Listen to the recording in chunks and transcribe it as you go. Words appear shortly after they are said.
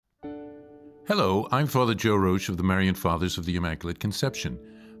Hello, I'm Father Joe Roche of the Marian Fathers of the Immaculate Conception.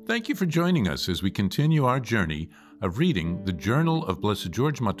 Thank you for joining us as we continue our journey of reading the Journal of Blessed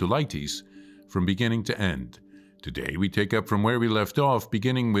George Matulaitis from beginning to end. Today we take up from where we left off,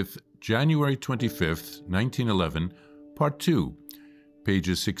 beginning with January 25th, 1911, Part 2,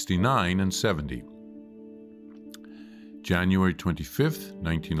 pages 69 and 70. January 25th,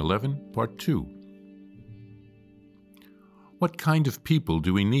 1911, Part 2. What kind of people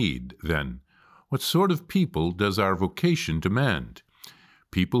do we need, then? What sort of people does our vocation demand?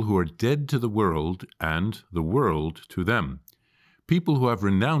 People who are dead to the world and the world to them. People who have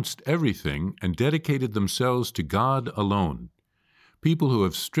renounced everything and dedicated themselves to God alone. People who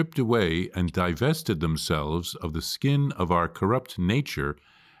have stripped away and divested themselves of the skin of our corrupt nature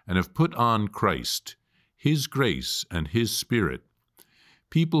and have put on Christ, His grace and His Spirit.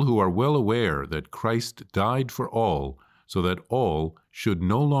 People who are well aware that Christ died for all, so that all should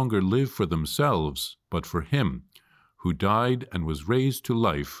no longer live for themselves, but for Him, who died and was raised to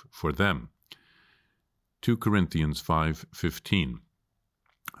life for them. 2 Corinthians 5:15.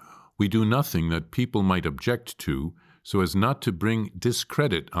 We do nothing that people might object to, so as not to bring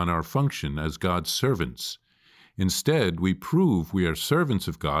discredit on our function as God's servants. Instead, we prove we are servants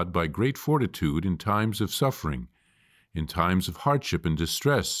of God by great fortitude in times of suffering, in times of hardship and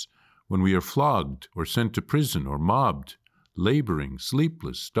distress, when we are flogged or sent to prison or mobbed, laboring,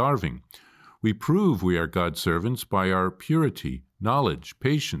 sleepless, starving. We prove we are God's servants by our purity, knowledge,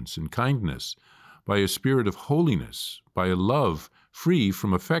 patience, and kindness, by a spirit of holiness, by a love free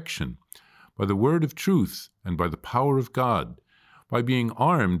from affection, by the word of truth, and by the power of God, by being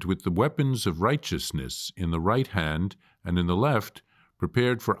armed with the weapons of righteousness in the right hand and in the left,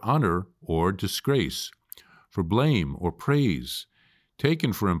 prepared for honor or disgrace, for blame or praise,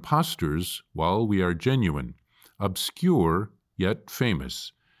 taken for impostors while we are genuine, obscure yet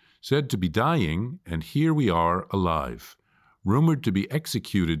famous, said to be dying, and here we are alive, rumored to be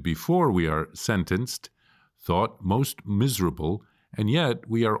executed before we are sentenced, thought most miserable, and yet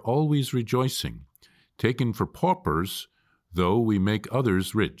we are always rejoicing, taken for paupers, though we make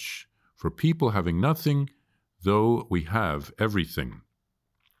others rich, for people having nothing, though we have everything.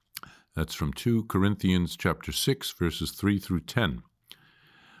 That's from 2 Corinthians chapter 6, verses 3 through 10.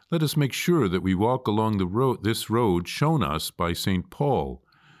 Let us make sure that we walk along this road shown us by St. Paul,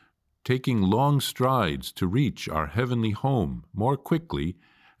 taking long strides to reach our heavenly home more quickly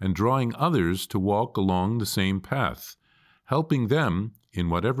and drawing others to walk along the same path, helping them in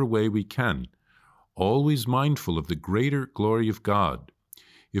whatever way we can, always mindful of the greater glory of God.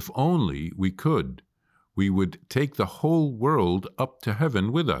 If only we could, we would take the whole world up to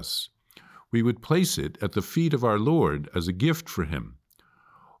heaven with us. We would place it at the feet of our Lord as a gift for Him.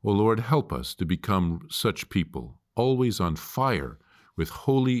 O Lord, help us to become such people, always on fire with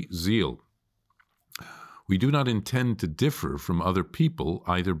holy zeal. We do not intend to differ from other people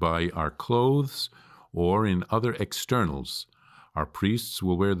either by our clothes or in other externals. Our priests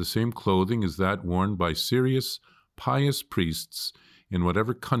will wear the same clothing as that worn by serious, pious priests in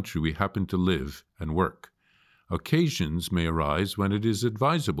whatever country we happen to live and work. Occasions may arise when it is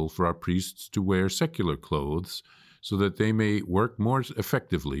advisable for our priests to wear secular clothes, so that they may work more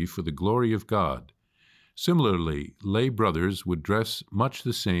effectively for the glory of God. Similarly, lay brothers would dress much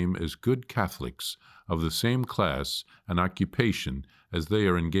the same as good Catholics of the same class and occupation as they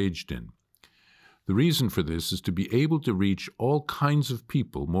are engaged in. The reason for this is to be able to reach all kinds of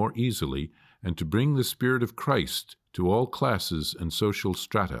people more easily and to bring the Spirit of Christ to all classes and social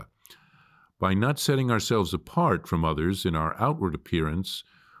strata. By not setting ourselves apart from others in our outward appearance,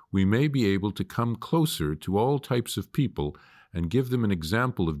 we may be able to come closer to all types of people and give them an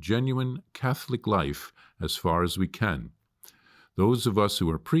example of genuine Catholic life as far as we can. Those of us who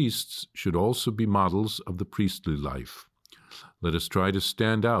are priests should also be models of the priestly life. Let us try to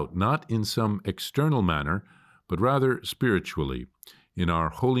stand out, not in some external manner, but rather spiritually, in our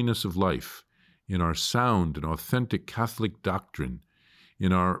holiness of life, in our sound and authentic Catholic doctrine,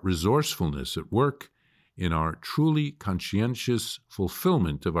 in our resourcefulness at work, in our truly conscientious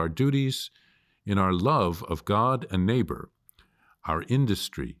fulfillment of our duties, in our love of God and neighbor, our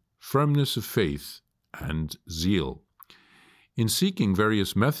industry, firmness of faith, and zeal. In seeking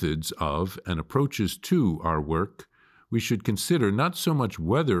various methods of and approaches to our work, we should consider not so much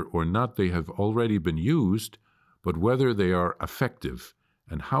whether or not they have already been used, but whether they are effective,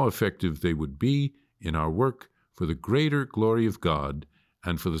 and how effective they would be in our work for the greater glory of God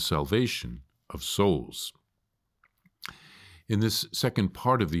and for the salvation of souls. In this second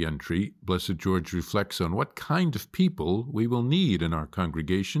part of the entry, Blessed George reflects on what kind of people we will need in our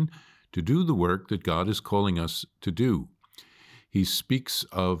congregation to do the work that God is calling us to do. He speaks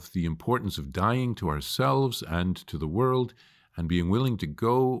of the importance of dying to ourselves and to the world and being willing to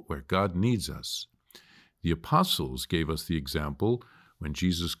go where God needs us. The apostles gave us the example when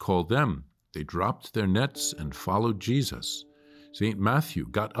Jesus called them. They dropped their nets and followed Jesus. St. Matthew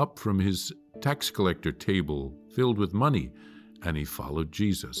got up from his tax collector table filled with money, and he followed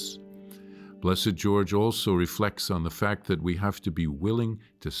Jesus. Blessed George also reflects on the fact that we have to be willing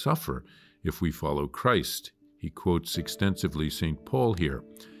to suffer if we follow Christ. He quotes extensively St. Paul here.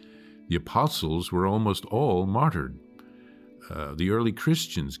 The apostles were almost all martyred. The early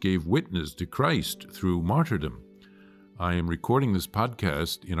Christians gave witness to Christ through martyrdom. I am recording this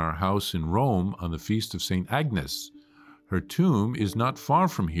podcast in our house in Rome on the feast of St. Agnes. Her tomb is not far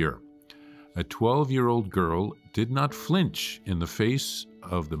from here. A 12-year-old girl did not flinch in the face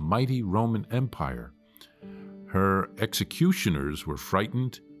of the mighty Roman Empire. Her executioners were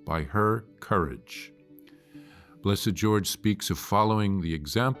frightened by her courage. Blessed George speaks of following the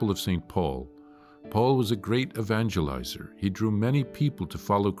example of St. Paul. Paul was a great evangelizer. He drew many people to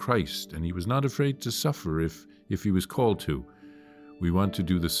follow Christ, and he was not afraid to suffer if he was called to. We want to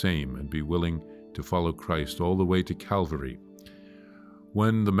do the same and be willing to follow Christ all the way to Calvary.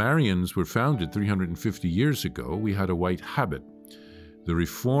 When the Marians were founded 350 years ago, we had a white habit. The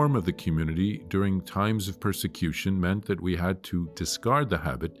reform of the community during times of persecution meant that we had to discard the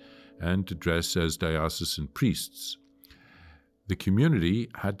habit and to dress as diocesan priests. The community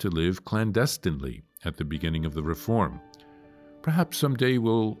had to live clandestinely at the beginning of the reform. Perhaps someday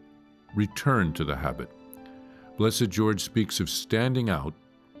we'll return to the habit. Blessed George speaks of standing out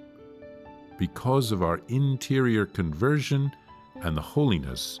because of our interior conversion and the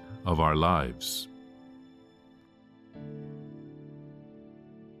holiness of our lives.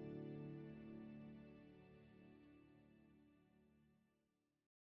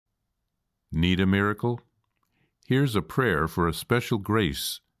 Need a miracle? Here's a prayer for a special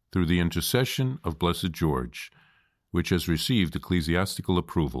grace through the intercession of Blessed George, which has received ecclesiastical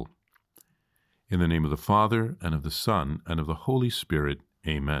approval. In the name of the Father, and of the Son, and of the Holy Spirit,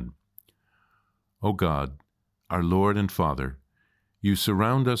 Amen. O God, our Lord and Father, you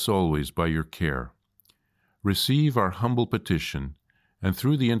surround us always by your care. Receive our humble petition, and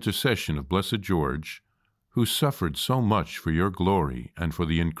through the intercession of Blessed George, who suffered so much for your glory and for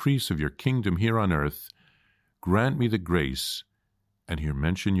the increase of your kingdom here on earth, grant me the grace, and here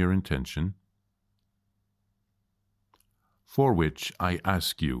mention your intention, for which I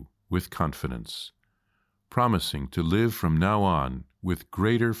ask you with confidence, promising to live from now on with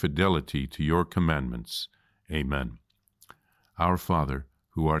greater fidelity to your commandments. Amen. Our Father,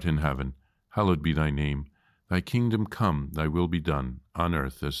 who art in heaven, hallowed be thy name. Thy kingdom come, thy will be done, on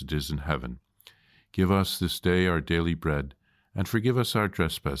earth as it is in heaven. Give us this day our daily bread, and forgive us our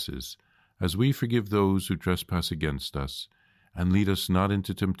trespasses, as we forgive those who trespass against us. And lead us not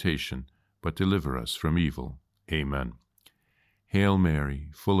into temptation, but deliver us from evil. Amen. Hail Mary,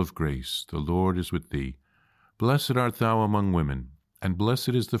 full of grace, the Lord is with thee. Blessed art thou among women, and blessed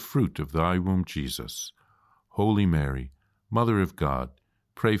is the fruit of thy womb, Jesus. Holy Mary, Mother of God,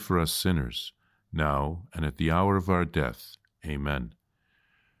 pray for us sinners, now and at the hour of our death. Amen.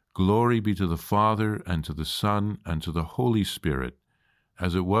 Glory be to the Father, and to the Son, and to the Holy Spirit,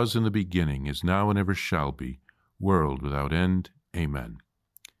 as it was in the beginning, is now, and ever shall be, world without end. Amen.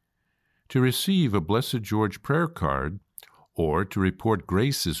 To receive a Blessed George prayer card, or to report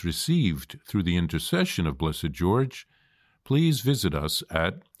graces received through the intercession of Blessed George, please visit us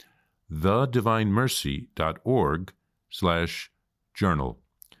at thedivinemercy.org/journal.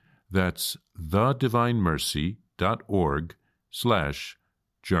 That's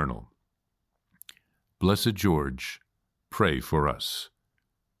thedivinemercy.org/journal. Blessed George, pray for us.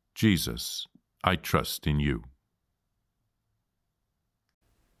 Jesus, I trust in you.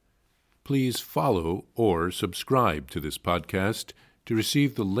 Please follow or subscribe to this podcast to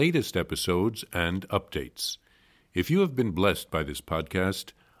receive the latest episodes and updates. If you have been blessed by this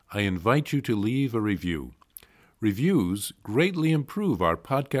podcast, I invite you to leave a review. Reviews greatly improve our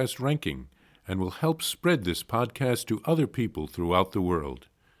podcast ranking and will help spread this podcast to other people throughout the world.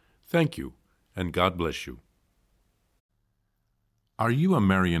 Thank you, and God bless you. Are you a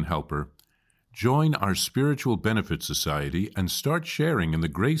Marian helper? Join our Spiritual Benefit Society and start sharing in the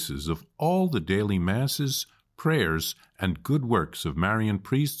graces of all the daily masses, prayers, and good works of Marian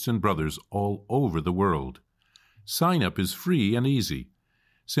priests and brothers all over the world. Sign up is free and easy.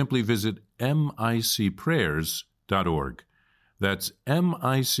 Simply visit micprayers.org. That's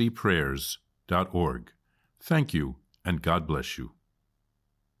micprayers.org. Thank you, and God bless you.